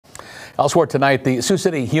Elsewhere tonight, the Sioux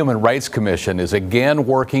City Human Rights Commission is again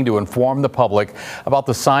working to inform the public about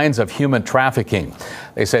the signs of human trafficking.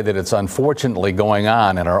 They say that it's unfortunately going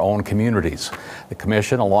on in our own communities. The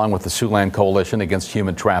commission, along with the Siouxland Coalition Against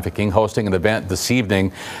Human Trafficking, hosting an event this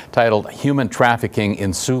evening titled Human Trafficking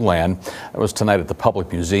in Siouxland. It was tonight at the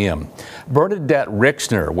Public Museum. Bernadette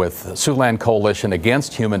Rixner with Siouxland Coalition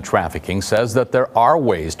Against Human Trafficking says that there are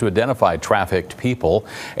ways to identify trafficked people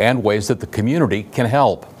and ways that the community can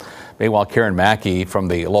help. Meanwhile, Karen Mackey from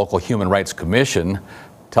the local Human Rights Commission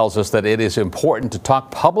tells us that it is important to talk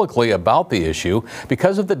publicly about the issue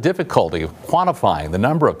because of the difficulty of quantifying the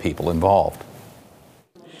number of people involved.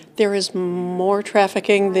 There is more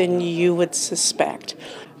trafficking than you would suspect.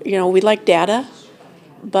 You know, we like data,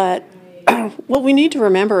 but what we need to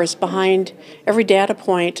remember is behind every data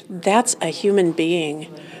point, that's a human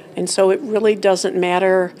being. And so it really doesn't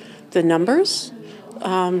matter the numbers.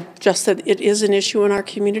 Just that it is an issue in our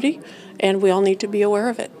community, and we all need to be aware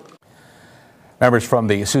of it. Members from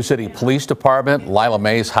the Sioux City Police Department, Lila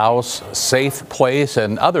May's House, Safe Place,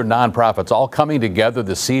 and other nonprofits all coming together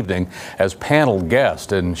this evening as panel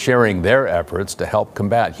guests and sharing their efforts to help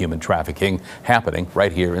combat human trafficking happening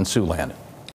right here in Siouxland.